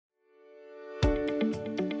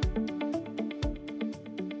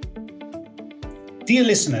Dear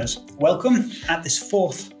listeners, welcome at this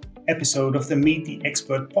fourth episode of the Meet the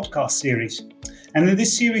Expert podcast series. And in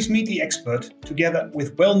this series, Meet the Expert, together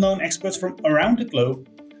with well-known experts from around the globe,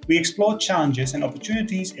 we explore challenges and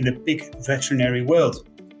opportunities in the big veterinary world.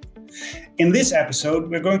 In this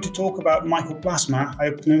episode, we're going to talk about Mycoplasma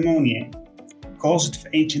hypopneumoniae, causative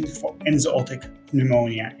agent for enzootic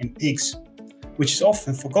pneumonia in pigs, which is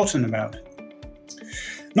often forgotten about.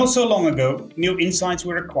 Not so long ago, new insights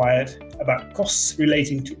were acquired about costs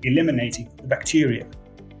relating to eliminating the bacteria.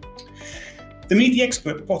 The Meet the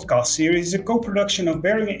Expert podcast series is a co-production of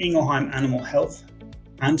Boehringer Ingelheim Animal Health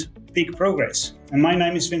and Pig Progress. And my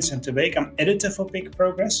name is Vincent de Beek. I'm editor for Pig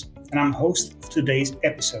Progress and I'm host of today's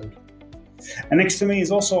episode. And next to me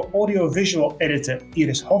is also audio-visual editor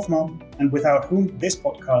Iris Hofman, and without whom this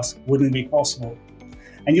podcast wouldn't be possible.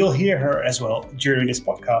 And you'll hear her as well during this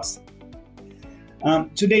podcast.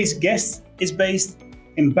 Today's guest is based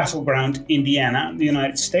in Battleground, Indiana, the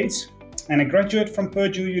United States, and a graduate from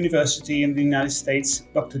Purdue University in the United States,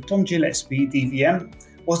 Dr. Tom Gillespie, DVM,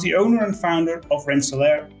 was the owner and founder of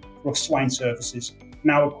Rensselaer Swine Services,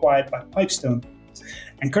 now acquired by Pipestone.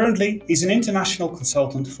 And currently, he's an international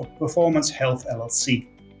consultant for Performance Health LLC.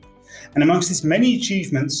 And amongst his many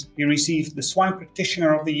achievements, he received the Swine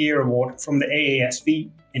Practitioner of the Year award from the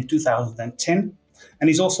AASV in 2010. And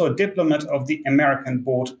he's also a diplomat of the American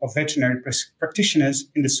Board of Veterinary Practitioners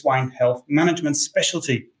in the Swine Health Management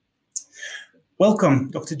specialty. Welcome,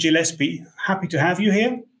 Dr. Gillespie. Happy to have you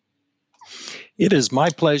here. It is my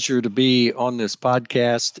pleasure to be on this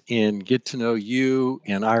podcast and get to know you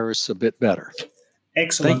and Iris a bit better.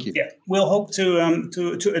 Excellent. Thank you. Yeah, we'll hope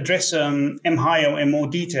to address MHIO in more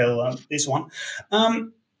detail. This one,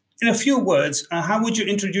 in a few words, how would you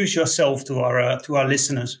introduce yourself to our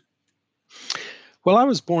listeners? Well, I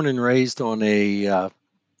was born and raised on a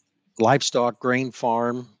livestock grain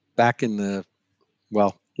farm back in the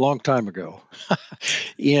long time ago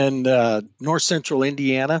in north central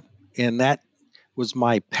Indiana, and that was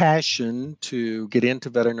my passion to get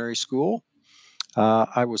into veterinary school.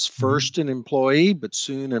 I was first an employee, but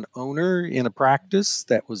soon an owner in a practice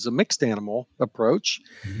that was a mixed animal approach.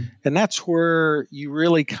 Mm-hmm. And that's where you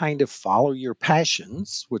really kind of follow your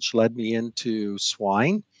passions, which led me into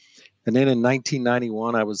swine. And then in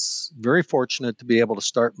 1991, I was very fortunate to be able to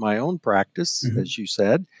start my own practice, as you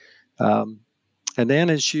said. And then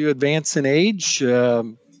as you advance in age,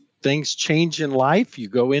 things change in life. You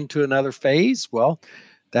go into another phase. Well,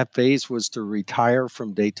 that phase was to retire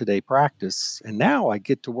from day-to-day practice. And now I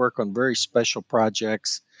get to work on very special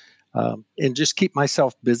projects and just keep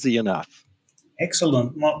myself busy enough.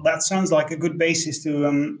 Excellent. Well, that sounds like a good basis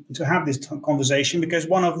to have this conversation, because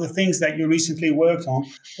one of the things that you recently worked on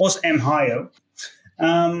was MHIO.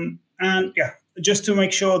 And yeah, just to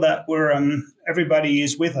make sure that everybody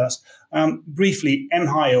is with us, briefly,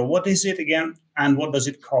 MHIO, what is it again and what does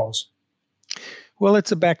it cause? Well,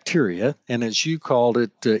 it's a bacteria, and as you called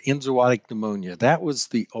it, enzootic pneumonia. That was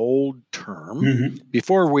the old term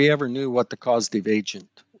before we ever knew what the causative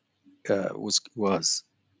agent was.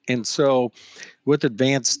 And so with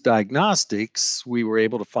advanced diagnostics, we were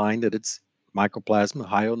able to find that it's Mycoplasma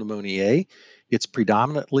hypopneumoniae. It's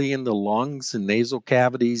predominantly in the lungs and nasal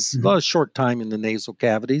cavities, a short time in the nasal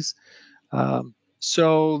cavities.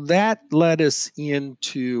 So that led us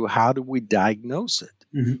into how do we diagnose it?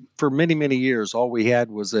 For many, many years, all we had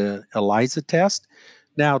was a ELISA test.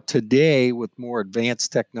 Now, today, with more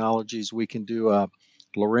advanced technologies, we can do a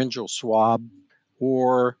laryngeal swab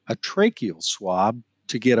or a tracheal swab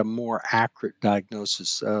to get a more accurate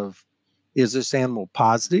diagnosis of, is this animal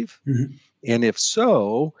positive? And if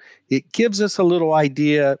so, it gives us a little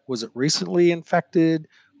idea, was it recently infected?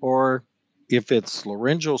 Or if it's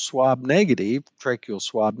laryngeal swab negative, tracheal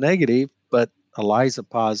swab negative, but ELISA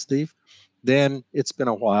positive, then it's been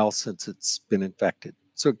a while since it's been infected.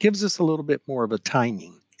 So it gives us a little bit more of a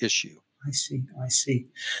timing issue. I see.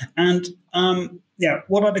 And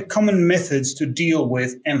what are the common methods to deal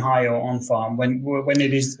with MHIO on farm when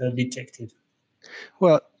it is detected?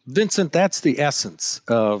 Well, Vincent, that's the essence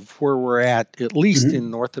of where we're at least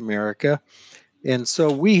in North America. And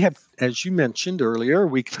so we have, as you mentioned earlier,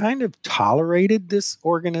 we kind of tolerated this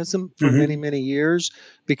organism for many, many years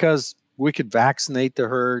because we could vaccinate the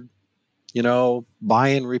herd.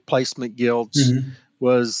 Buy-in replacement gilts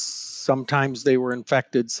was sometimes they were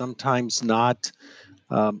infected, sometimes not.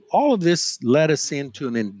 All of this led us into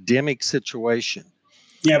an endemic situation.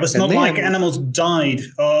 Yeah, but it's not like animals died.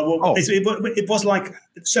 It was like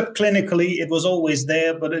subclinically, it was always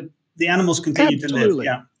there, but the animals continued to live.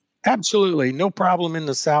 Yeah. Absolutely. No problem in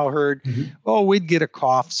the sow herd. We'd get a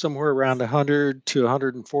cough somewhere around 100 to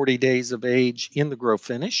 140 days of age in the grow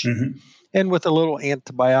finish. And with a little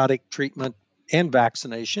antibiotic treatment and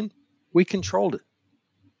vaccination, we controlled it.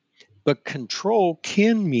 But control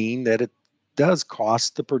can mean that it does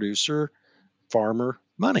cost the producer, farmer,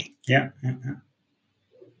 money. Yeah.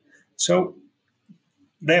 So,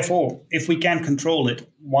 therefore, if we can control it,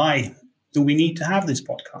 why do we need to have this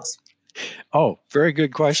podcast? Oh, very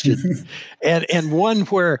good question. and one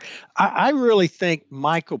where I really think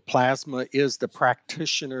mycoplasma is the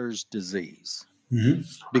practitioner's disease. Mm-hmm.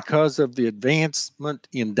 Because of the advancement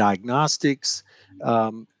in diagnostics,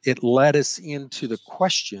 it led us into the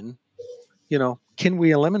question, can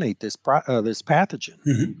we eliminate this pathogen?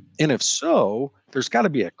 Mm-hmm. And if so, there's got to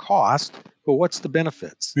be a cost, but what's the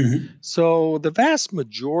benefits? Mm-hmm. So the vast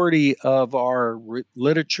majority of our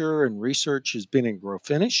literature and research has been in grow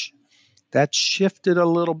finish. That's shifted a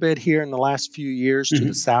little bit here in the last few years to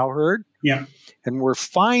the sow herd. Yeah. And we're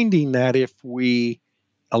finding that if we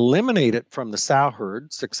eliminate it from the sow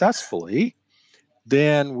herd successfully,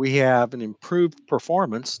 then we have an improved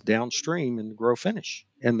performance downstream in the grow finish.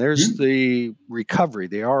 And there's the recovery,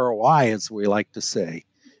 the ROI, as we like to say,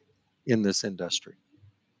 in this industry.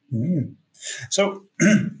 So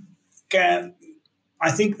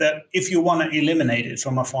I think that if you want to eliminate it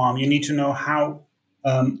from a farm, you need to know how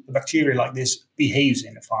a bacteria like this behaves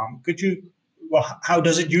in a farm. How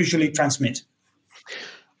does it usually transmit?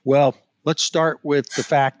 Well, let's start with the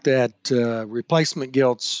fact that replacement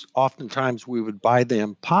gilts, oftentimes we would buy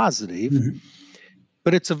them positive,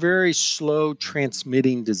 but it's a very slow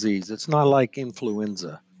transmitting disease. It's not like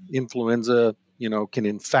influenza. Influenza, can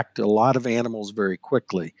infect a lot of animals very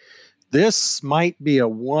quickly. This might be a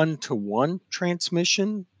one-to-one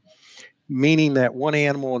transmission, meaning that one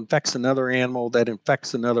animal infects another animal that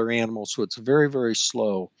infects another animal. So it's very, very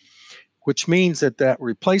slow, which means that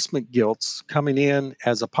replacement gilts coming in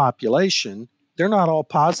as a population, they're not all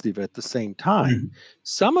positive at the same time.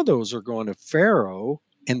 Some of those are going to farrow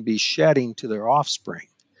and be shedding to their offspring.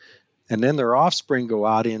 And then their offspring go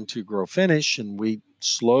out into grow finish, and we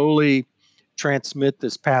slowly transmit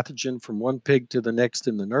this pathogen from one pig to the next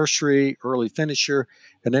in the nursery, early finisher,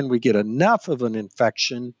 and then we get enough of an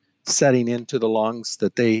infection setting into the lungs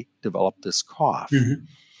that they develop this cough.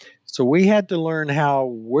 So we had to learn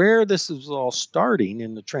where this is all starting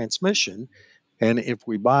in the transmission. And if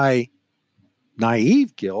we buy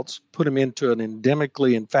naive gilts, put them into an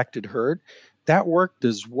endemically infected herd, that worked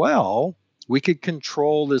as well. We could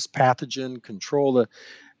control this pathogen, control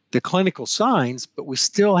the clinical signs, but we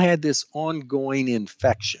still had this ongoing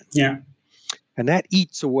infection. Yeah. And that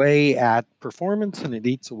eats away at performance, and it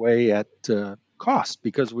eats away at cost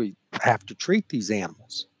because we have to treat these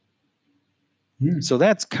animals. So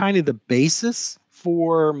that's kind of the basis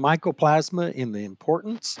for mycoplasma in the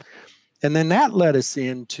importance. And then that led us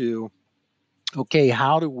into, okay,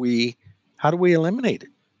 how do we eliminate it?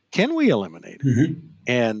 Can we eliminate it?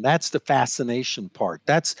 And that's the fascination part.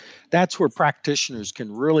 That's where practitioners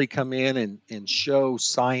can really come in and show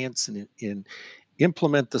science and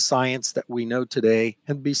implement the science that we know today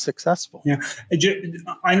and be successful. Yeah,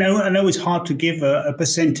 I know it's hard to give a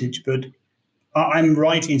percentage, but I'm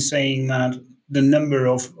right in saying that the number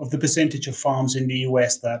of the percentage of farms in the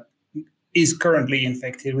US that is currently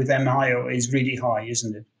infected with MIO is really high,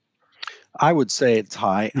 isn't it? I would say it's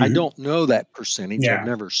high. I don't know that percentage. I've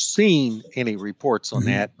never seen any reports on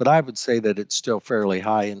that, but I would say that it's still fairly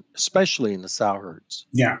high, and especially in the sow herds.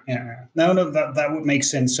 Yeah. No, that would make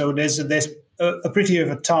sense. So there's a pretty of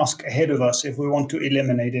a task ahead of us if we want to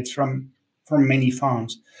eliminate it from many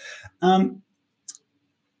farms.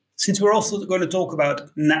 Since we're also going to talk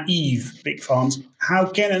about naive pig farms, how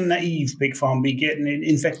can a naive pig farm be getting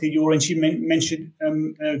infected? You mentioned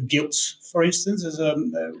gilts, for instance, as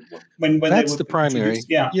when that's the primary.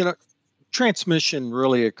 Yeah, transmission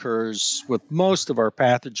really occurs with most of our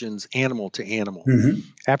pathogens animal to animal.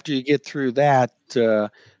 After you get through that,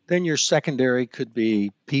 then your secondary could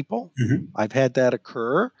be people. I've had that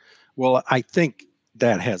occur. Well, I think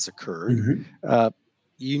that has occurred.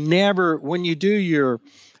 You never, when you do your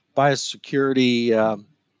biosecurity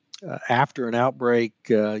after an outbreak,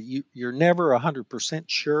 you're never 100%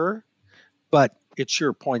 sure, but it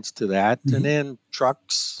sure points to that. And then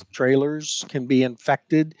trucks, trailers can be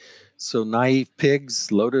infected. So naive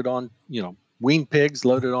pigs loaded on, weaned pigs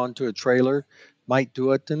loaded onto a trailer might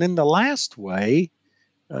do it. And then the last way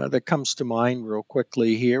that comes to mind real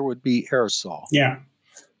quickly here would be aerosol. Yeah.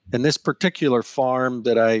 And this particular farm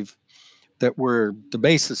that were the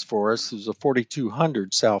basis for us is a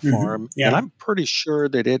 4,200 sow farm, and I'm pretty sure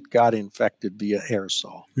that it got infected via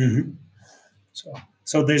aerosol.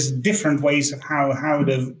 So there's different ways of how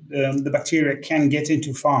the bacteria can get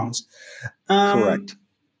into farms. Correct.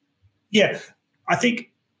 Yeah, I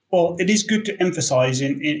think Well, it is good to emphasize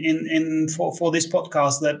for this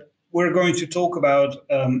podcast that we're going to talk about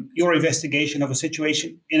your investigation of a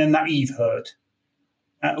situation in a naive herd.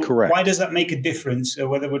 Correct. Why does that make a difference,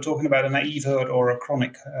 whether we're talking about a naive herd or a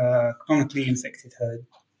chronically infected herd?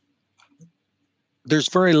 There's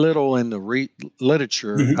very little in the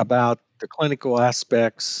literature about the clinical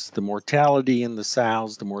aspects, the mortality in the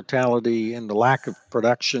sows, the mortality and the lack of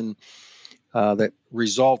production that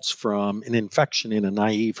results from an infection in a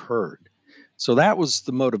naive herd. So that was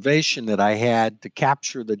the motivation that I had to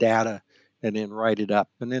capture the data and then write it up.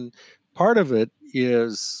 And then part of it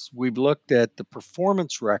is we've looked at the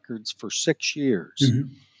performance records for 6 years,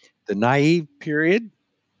 the naive period,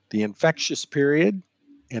 the infectious period,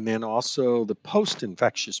 and then also the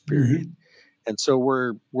post-infectious period. And so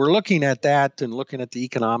we're looking at that and looking at the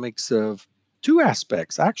economics of two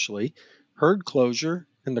aspects, actually, herd closure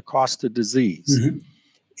and the cost of disease.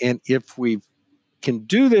 And if we can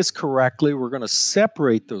do this correctly, we're going to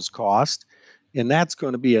separate those costs. And that's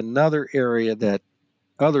going to be another area that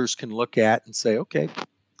others can look at and say, okay,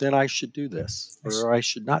 then I should do this or I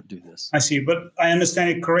should not do this. I see. But I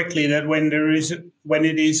understand it correctly that when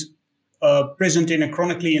it is present in a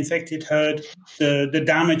chronically infected herd, the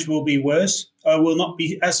damage will be worse, will not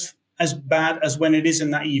be as bad as when it is a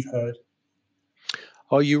naive herd.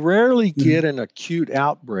 Oh, you rarely get an acute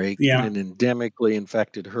outbreak in an endemically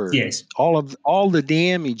infected herd. Yes. All the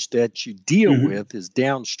damage that you deal with is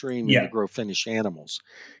downstream in the grow finish animals,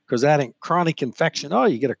 because that chronic infection. Oh,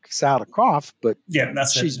 you get a sow to cough, but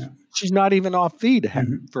she's not even off feed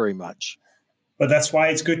very much. But that's why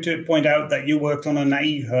it's good to point out that you worked on a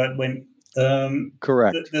naive herd when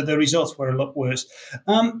correct the results were a lot worse.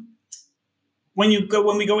 When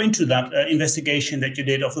we go into that investigation that you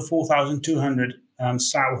did of the 4,200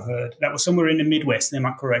 sow herd, that was somewhere in the Midwest. Am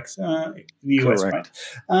I correct? The US, correct.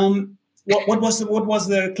 Right? What was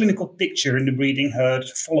the clinical picture in the breeding herd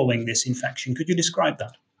following this infection? Could you describe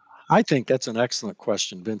that? I think that's an excellent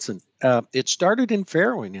question, Vincent. It started in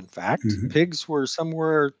farrowing, in fact. Pigs were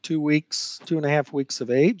somewhere 2.5 weeks of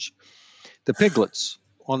age. The piglets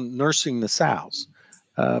on nursing the sows.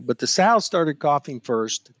 But the sows started coughing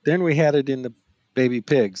first. Then we had it in the baby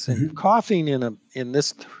pigs. And coughing in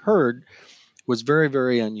this herd was very,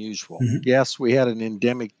 very unusual. Yes, we had an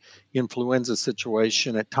endemic influenza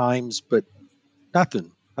situation at times, but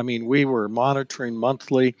nothing. I mean, we were monitoring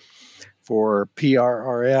monthly for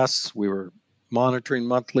PRRS. We were monitoring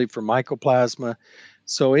monthly for mycoplasma.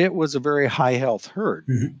 So it was a very high health herd.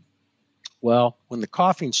 Well, when the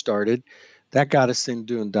coughing started, that got us in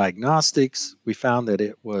doing diagnostics. We found that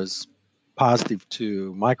it was positive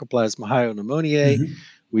to Mycoplasma pneumoniae.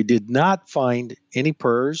 We did not find any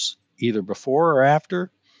PRRS either before or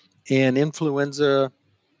after. And influenza,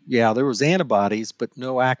 there was antibodies, but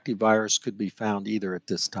no active virus could be found either at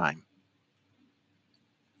this time.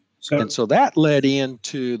 So that led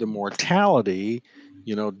into the mortality.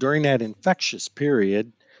 During that infectious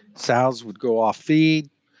period, sows would go off feed.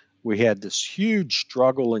 We had this huge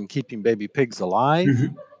struggle in keeping baby pigs alive.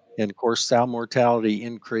 And of course, sow mortality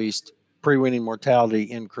increased, pre-weaning mortality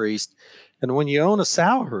increased. And when you own a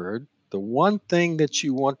sow herd, the one thing that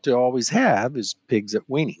you want to always have is pigs at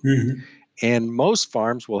weaning. And most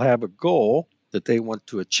farms will have a goal that they want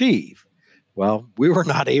to achieve. Well, we were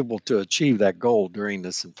not able to achieve that goal during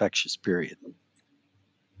this infectious period.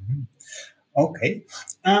 Okay.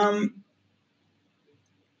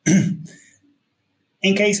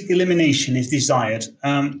 In case elimination is desired,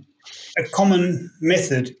 a common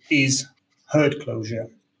method is herd closure.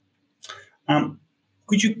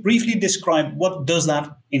 Could you briefly describe what does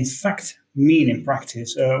that in fact mean in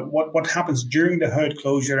practice? What happens during the herd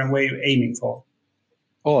closure and where you're aiming for?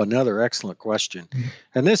 Oh, another excellent question.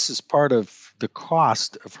 And this is part of the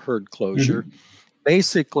cost of herd closure.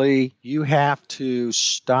 Basically, you have to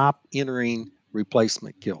stop entering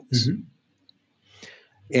replacement gilts.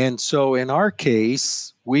 And so in our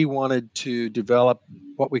case, we wanted to develop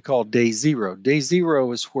what we call day zero. Day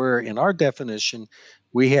zero is where, in our definition,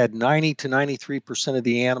 we had 90 to 93% of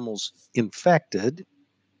the animals infected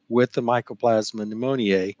with the Mycoplasma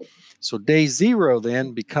pneumoniae. So day zero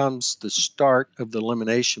then becomes the start of the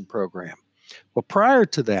elimination program. Well, prior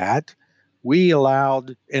to that, we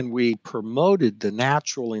allowed and we promoted the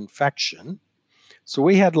natural infection. So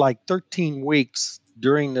we had like 13 weeks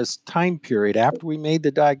during this time period after we made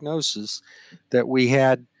the diagnosis that we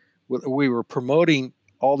were promoting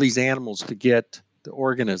all these animals to get the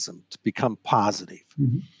organism to become positive.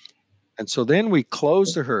 And so then we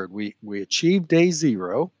closed the herd. We achieved day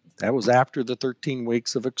zero. That was after the 13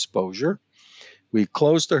 weeks of exposure. We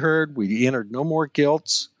closed the herd. We entered no more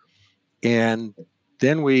gilts. And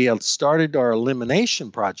Then we started our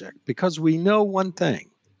elimination project because we know one thing.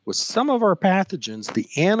 With some of our pathogens, the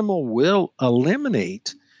animal will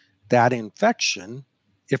eliminate that infection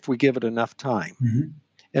if we give it enough time.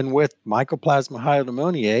 And with Mycoplasma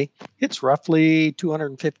pneumoniae, it's roughly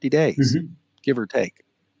 250 days, give or take.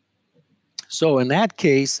 So in that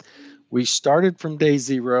case, we started from day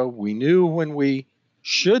 0. We knew when we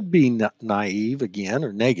should be naive again,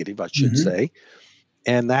 or negative, I should say.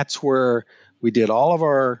 And that's where we did all of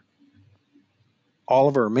our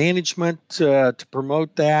management to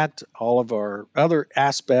promote that, all of our other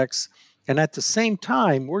aspects. And at the same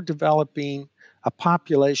time, we're developing a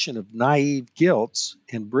population of naive gilts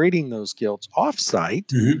and breeding those gilts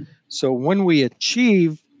offsite. So when we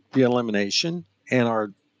achieve the elimination and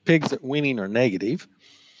our pigs at weaning are negative,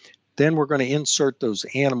 then we're going to insert those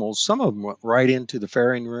animals. Some of them went right into the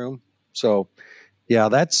farrowing room. So yeah,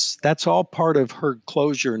 that's all part of herd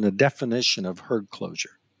closure and the definition of herd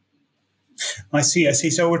closure. I see.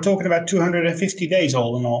 So we're talking about 250 days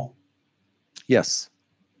all in all. Yes.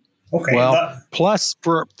 Okay. Well, plus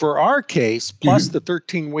for our case, plus the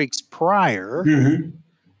 13 weeks prior,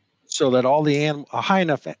 so that all a high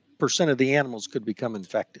enough percent of the animals could become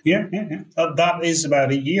infected. Yeah. That is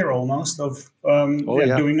about a year almost of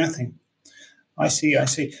doing nothing. I see.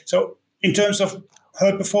 So in terms of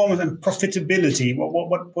herd performance and profitability,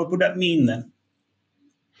 what would that mean then?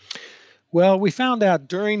 Well, we found out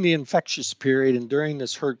during the infectious period and during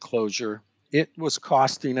this herd closure, it was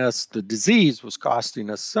costing us, the disease was costing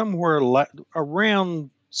us somewhere around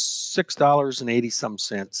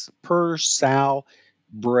 $6.80 per sow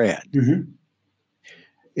bred.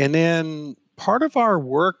 And then part of our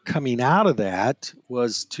work coming out of that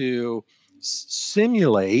was to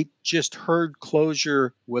simulate just herd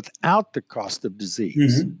closure without the cost of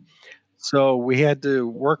disease. So we had to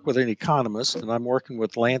work with an economist, and I'm working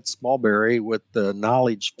with Lance Mulberry with the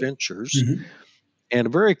Knowledge Ventures, and a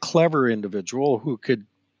very clever individual who could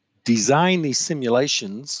design these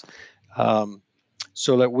simulations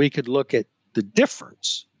so that we could look at the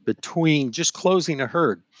difference between just closing a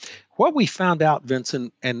herd. What we found out,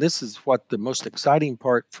 Vincent, and this is what the most exciting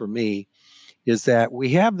part for me, is that we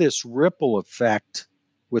have this ripple effect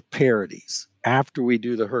with parities after we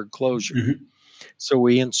do the herd closure. So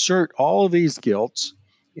we insert all of these gilts,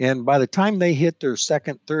 and by the time they hit their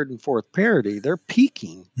second, third, and fourth parity, they're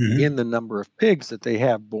peaking in the number of pigs that they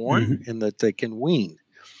have born and that they can wean.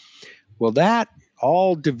 Well, that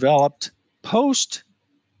all developed post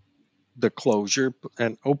the closure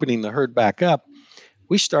and opening the herd back up.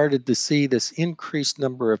 We started to see this increased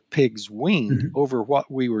number of pigs weaned over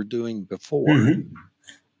what we were doing before.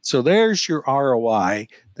 So there's your ROI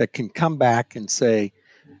that can come back and say,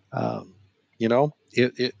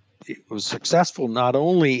 it was successful not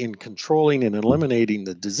only in controlling and eliminating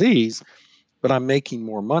the disease, but I'm making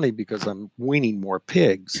more money because I'm weaning more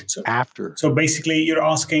pigs after. So basically, you're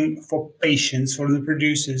asking for patience for the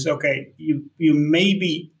producers. Okay, you may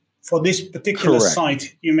be, for this particular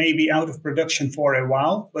site, you may be out of production for a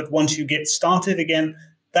while, but once you get started again,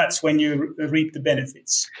 that's when you reap the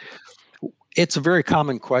benefits. It's a very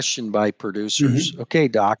common question by producers. Okay,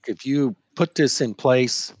 Doc, if you put this in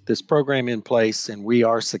place, this program in place, and we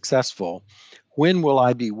are successful, when will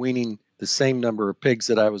I be weaning the same number of pigs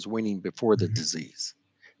that I was weaning before the disease?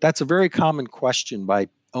 That's a very common question by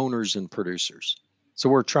owners and producers. So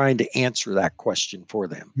we're trying to answer that question for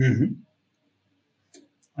them.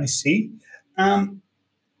 I see.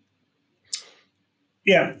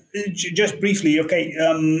 Just briefly. Okay,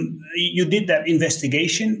 you did that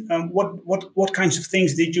investigation. What kinds of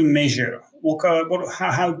things did you measure?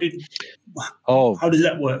 How did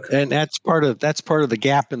that work? And that's part of the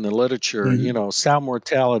gap in the literature. Sow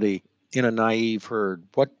mortality in a naive herd.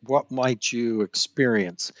 What might you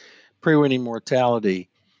experience? Pre-weaning mortality.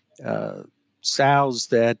 Sows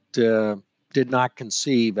that did not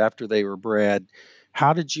conceive after they were bred.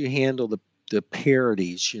 How did you handle the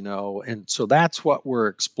parities, and so that's what we're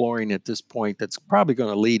exploring at this point. That's probably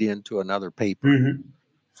going to lead into another paper.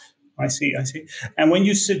 I see. And when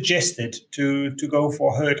you suggested to go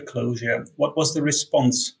for herd closure, what was the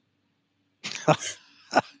response?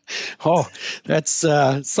 That's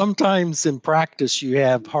sometimes in practice you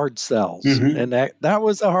have hard sells, and that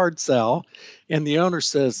was a hard sell. And the owner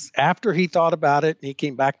says, after he thought about it, and he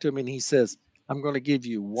came back to him and he says, "I'm going to give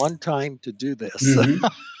you one time to do this."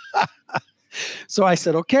 So I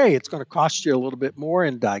said, okay, it's going to cost you a little bit more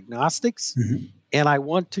in diagnostics. And I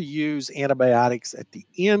want to use antibiotics at the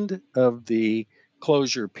end of the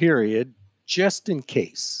closure period, just in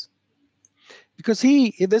case. Because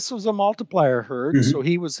this was a multiplier herd. So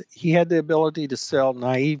he had the ability to sell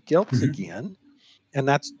naive gilts again. And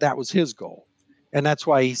that was his goal. And that's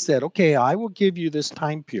why he said, okay, I will give you this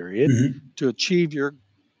time period to achieve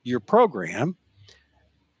your program.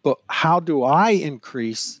 But how do I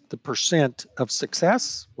increase the percent of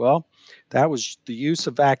success? Well, that was the use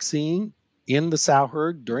of vaccine in the sow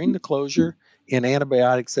herd during the closure and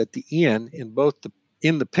antibiotics at the end in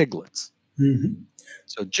the piglets.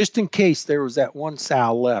 So just in case there was that one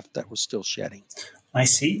sow left that was still shedding. I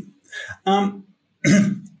see.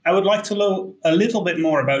 I would like to know a little bit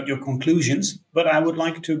more about your conclusions, but I would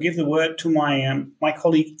like to give the word to my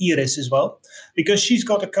colleague Iris as well, because she's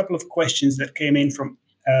got a couple of questions that came in from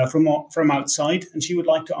outside, and she would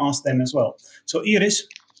like to ask them as well. So Iris,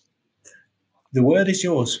 the word is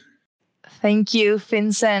yours. Thank you,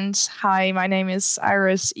 Vincent. Hi, my name is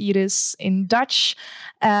Iris in Dutch,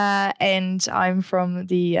 and I'm from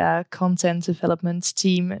the content development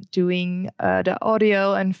team doing the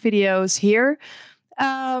audio and videos here.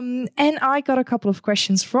 And I got a couple of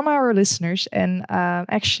questions from our listeners, and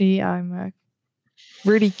actually I'm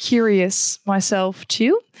really curious myself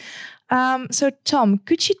too. So Tom,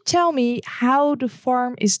 could you tell me how the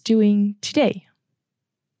farm is doing today?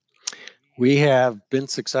 We have been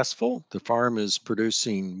successful. The farm is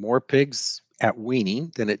producing more pigs at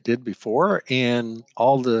weaning than it did before, and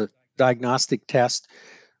all the diagnostic tests,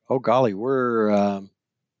 oh golly, we're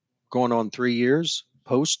going on 3 years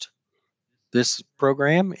post this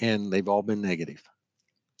program, and they've all been negative.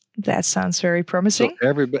 That sounds very promising.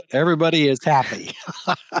 So everybody is happy.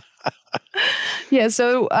 Yeah,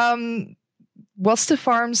 so what's the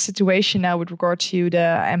farm's situation now with regard to the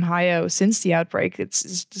MHIO since the outbreak?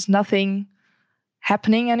 There's nothing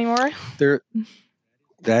happening anymore?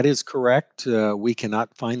 That is correct. We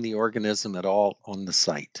cannot find the organism at all on the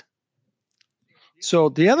site. So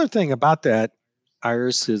the other thing about that,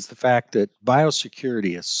 Iris, is the fact that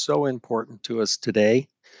biosecurity is so important to us today,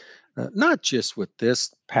 not just with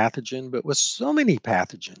this pathogen, but with so many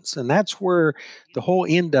pathogens. And that's where the whole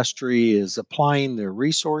industry is applying their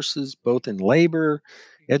resources, both in labor,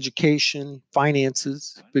 education,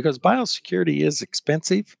 finances, because biosecurity is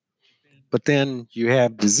expensive. But then you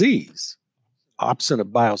have disease, opposite of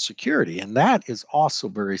biosecurity, and that is also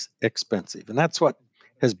very expensive. And that's what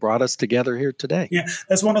has brought us together here today. Yeah,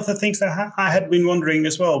 that's one of the things that I had been wondering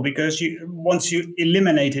as well, because once you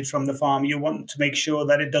eliminate it from the farm, you want to make sure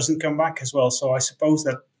that it doesn't come back as well. So I suppose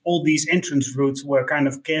that all these entrance routes were kind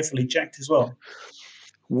of carefully checked as well.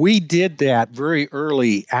 We did that very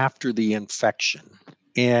early after the infection.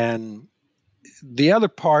 And the other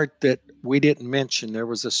part that we didn't mention, there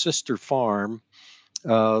was a sister farm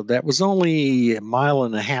that was only 1.5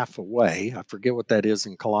 miles away. I forget what that is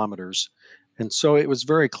in kilometers. And so it was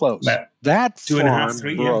very close. That farm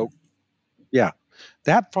broke. Yeah,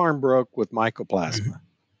 that farm broke with mycoplasma.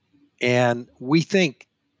 And we think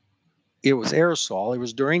it was aerosol. It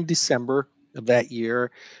was during December of that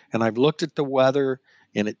year. And I've looked at the weather,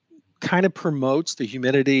 and it kind of promotes the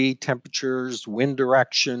humidity, temperatures, wind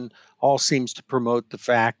direction, all seems to promote the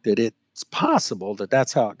fact that it's possible that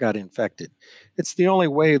that's how it got infected. It's the only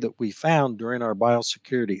way that we found during our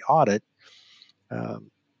biosecurity audit.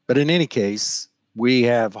 But in any case, we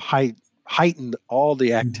have heightened all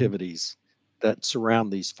the activities that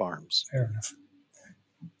surround these farms. Fair enough.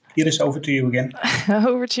 Iris, over to you again.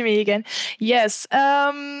 Over to me again. Yes.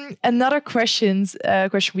 Another question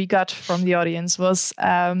we got from the audience was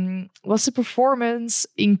the performance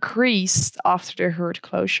increased after the herd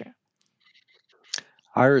closure?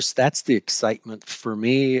 Iris, that's the excitement for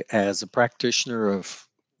me as a practitioner of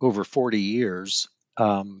over 40 years.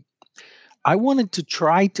 I wanted to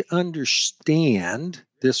try to understand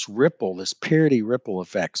this parity ripple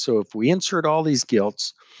effect. So if we insert all these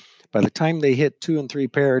gilts, by the time they hit 2 and 3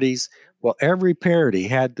 parities, well, every parity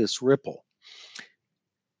had this ripple.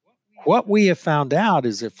 What we have found out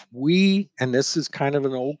is if we, and this is kind of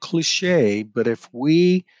an old cliche, but if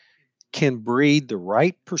we can breed the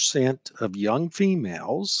right percent of young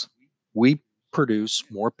females, we produce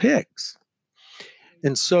more pigs.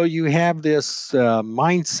 And so you have this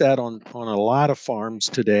mindset on a lot of farms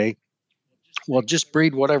today. Well, just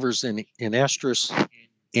breed whatever's in estrus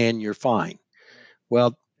and you're fine.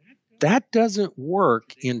 Well, that doesn't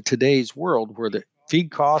work in today's world where the feed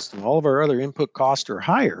cost and all of our other input costs are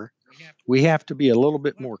higher. We have to be a little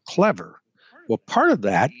bit more clever. Well, part of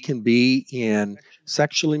that can be in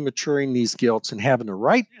sexually maturing these gilts and having the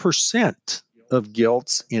right percent of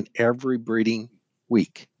gilts in every breeding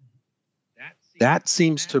week. That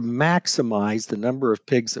seems to maximize the number of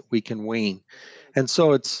pigs that we can wean. And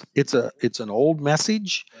so it's an old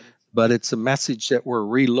message, but it's a message that we're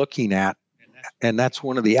re-looking at. And that's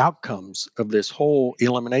one of the outcomes of this whole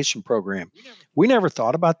elimination program. We never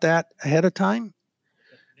thought about that ahead of time,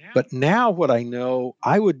 But now what I know,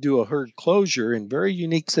 I would do a herd closure in very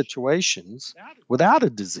unique situations without a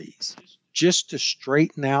disease, just to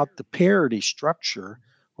straighten out the parity structure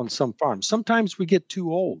on some farms. Sometimes we get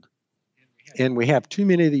too old and we have too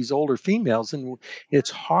many of these older females, and it's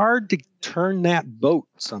hard to turn that boat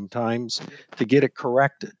sometimes to get it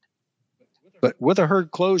corrected. But with a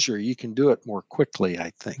herd closure, you can do it more quickly,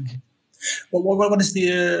 I think. Well, what is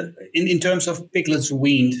the in terms of piglets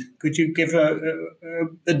weaned? Could you give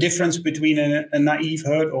a difference between a naive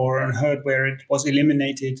herd or a herd where it was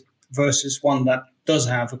eliminated versus one that does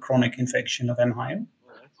have a chronic infection of MHIO?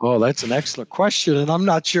 Oh, that's an excellent question, and I'm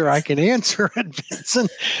not sure I can answer it,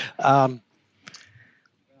 Vincent.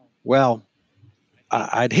 Well,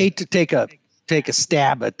 I'd hate to take a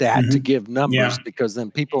stab at that to give numbers, because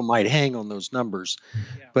then people might hang on those numbers.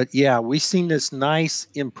 But yeah, we've seen this nice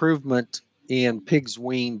improvement in pigs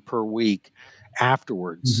weaned per week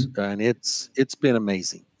afterwards, and it's been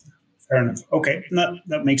amazing. Fair enough. Okay,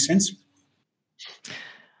 that makes sense.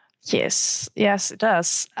 Yes, it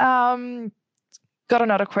does. Got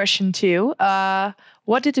another question too.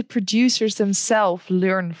 What did the producers themselves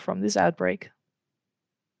learn from this outbreak?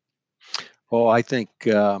 Oh, I think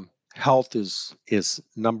health is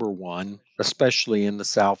number one, especially in the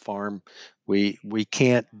sow farm. We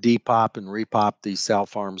can't depop and repop these sow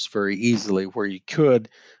farms very easily, where you could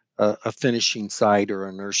a finishing site or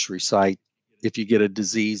a nursery site if you get a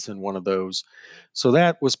disease in one of those. So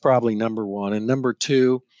that was probably number one. And number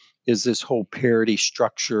two is this whole parity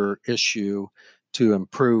structure issue to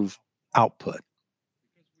improve output.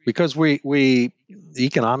 Because the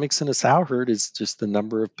economics in a sow herd is just the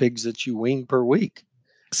number of pigs that you wean per week.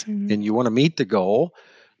 And you want to meet the goal,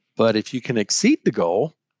 but if you can exceed the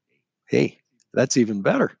goal, hey, that's even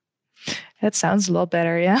better. That sounds a lot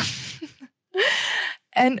better, yeah.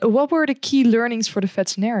 And what were the key learnings for the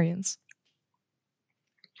veterinarians?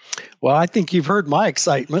 Well, I think you've heard my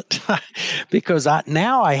excitement because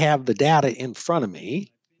now I have the data in front of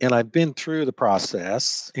me, and I've been through the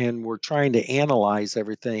process, and we're trying to analyze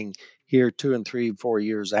everything here 2 and 3, 4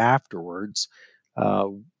 years afterwards,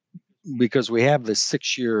 because we have this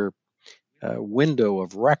 6-year window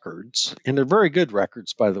of records, and they're very good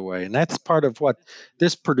records, by the way. And that's part of what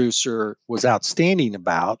this producer was outstanding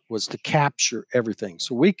about, was to capture everything.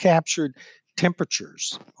 So we captured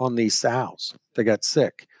temperatures on these sows that got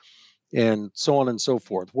sick, and so on and so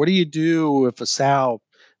forth. What do you do if a sow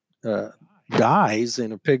dies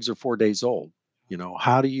and the pigs are 4 days old?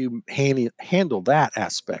 How do you handle that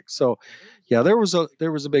aspect? So yeah, there was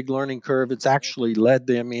a big learning curve. It's actually led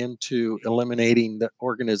them into eliminating the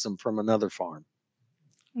organism from another farm.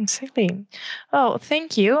 Exactly. Oh,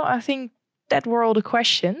 thank you. I think that were all the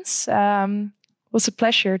questions. It was a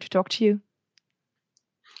pleasure to talk to you.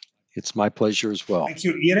 It's my pleasure as well. Thank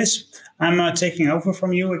you, Iris. I'm taking over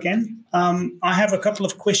from you again. I have a couple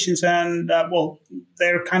of questions, and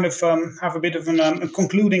they're kind of have a bit of a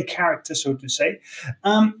concluding character, so to say.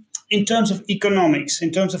 In terms of economics,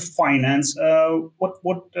 in terms of finance, what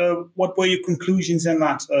were your conclusions in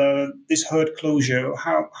that this herd closure?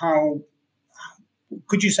 How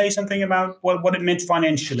could you say something about what it meant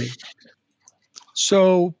financially?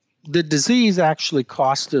 So the disease actually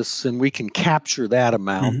cost us, and we can capture that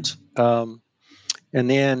amount. And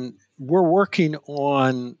then we're working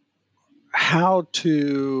on how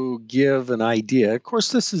to give an idea. Of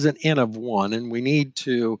course, this is an N of one, and we need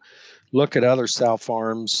to look at other sow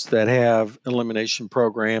farms that have elimination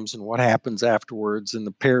programs and what happens afterwards, and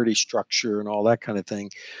the parity structure and all that kind of thing.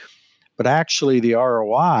 But actually, the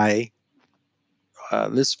ROI,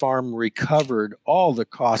 this farm recovered all the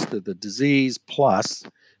cost of the disease, plus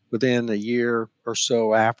within a year or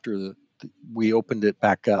so after we opened it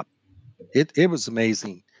back up. It was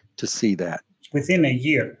amazing to see that. Within a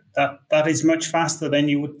year. That is much faster than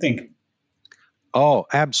you would think. Oh,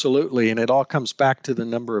 absolutely. And it all comes back to the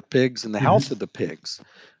number of pigs and the health of the pigs.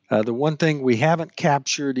 The one thing we haven't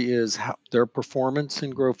captured is their performance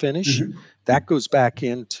in grow finish. That goes back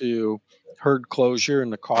into herd closure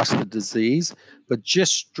and the cost of disease. But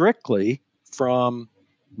just strictly from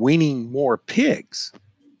weaning more pigs,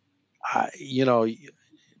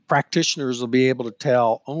 practitioners will be able to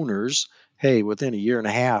tell owners, hey, within a year and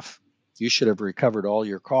a half, you should have recovered all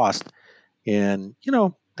your cost. And,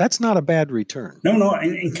 that's not a bad return. No.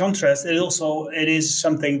 In contrast, it is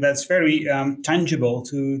something that's very tangible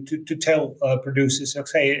to tell producers.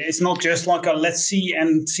 Okay, it's not just like let's see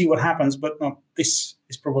what happens, but no, this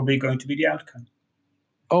is probably going to be the outcome.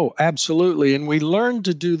 Oh, absolutely. And we learned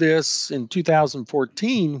to do this in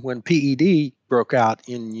 2014 when PED broke out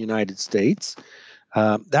in the United States.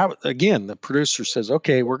 That again, the producer says,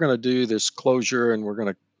 okay, we're going to do this closure, and we're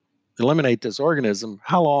going to eliminate this organism,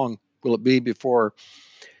 how long will it be before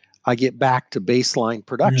I get back to baseline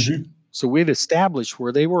production? Mm-hmm. So we'd established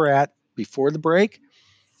where they were at before the break,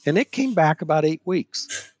 and it came back about 8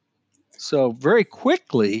 weeks. So very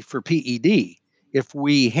quickly for PED, if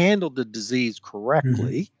we handled the disease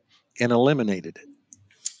correctly and eliminated it.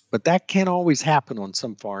 But that can't always happen on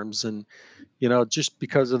some farms, and just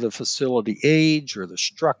because of the facility age or the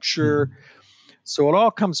structure. So it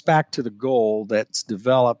all comes back to the goal that's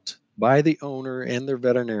developed by the owner and their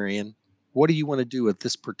veterinarian. What do you want to do with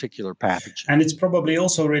this particular pathogen? And it's probably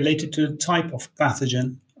also related to the type of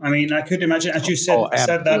pathogen. I mean, I could imagine, as you said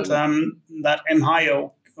that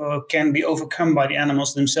MHIO can be overcome by the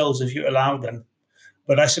animals themselves if you allow them.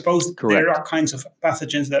 But I suppose there are kinds of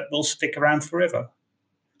pathogens that will stick around forever.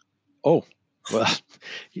 Oh, well,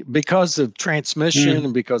 because of transmission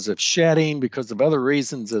and because of shedding, because of other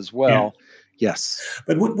reasons as well. Yeah. Yes.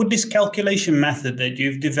 But would this calculation method that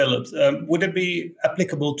you've developed, would it be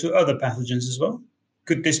applicable to other pathogens as well?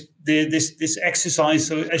 Could this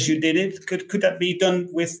exercise, as you did it, could that be done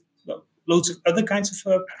with loads of other kinds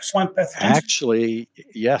of swine pathogens? Actually,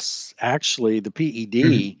 yes. Actually, the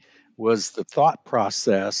PED was the thought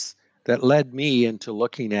process that led me into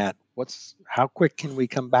looking at how quick can we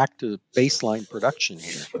come back to baseline production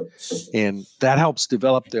here? And that helps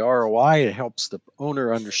develop the ROI. It helps the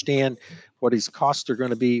owner understand what his costs are going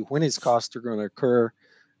to be, when his costs are going to occur.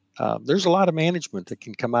 There's a lot of management that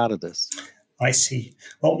can come out of this. I see.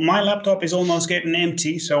 Well, my laptop is almost getting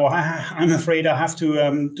empty, so I'm afraid I have to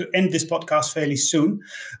end this podcast fairly soon.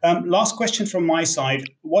 Last question from my side.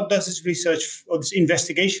 What does this research or this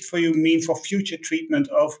investigation for you mean for future treatment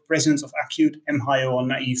of presence of acute MHIO on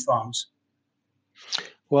naive farms?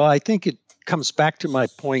 Well, I think it comes back to my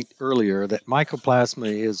point earlier that Mycoplasma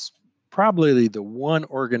is probably the one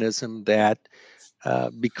organism that,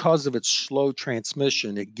 because of its slow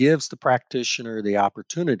transmission, it gives the practitioner the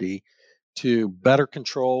opportunity to better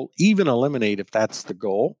control, even eliminate if that's the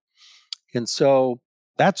goal. And so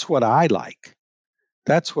that's what I like.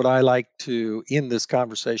 That's what I like to end this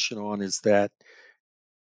conversation on, is that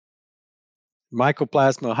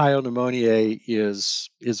Mycoplasma hyopneumoniae is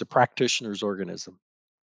a practitioner's organism.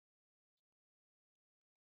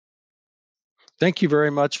 Thank you very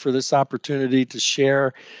much for this opportunity to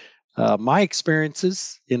share my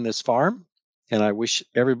experiences in this farm, and I wish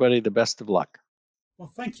everybody the best of luck.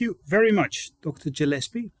 Well, thank you very much, Dr.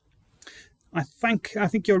 Gillespie. I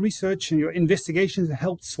think your research and your investigations have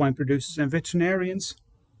helped swine producers and veterinarians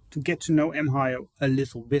to get to know MHIO a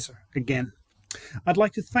little better again. I'd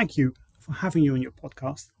like to thank you for having you on your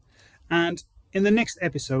podcast. And in the next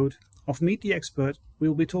episode of Meet the Expert,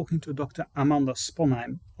 we'll be talking to Dr. Amanda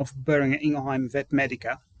Sponheim of Boehringer Ingelheim Vet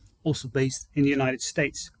Medica, also based in the United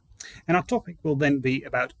States. And our topic will then be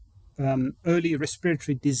about early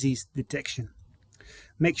respiratory disease detection.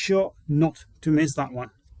 Make sure not to miss that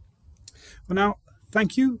one. For now,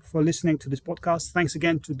 thank you for listening to this podcast. Thanks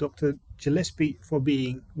again to Dr. Gillespie for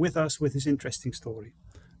being with us with his interesting story.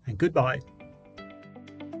 And goodbye.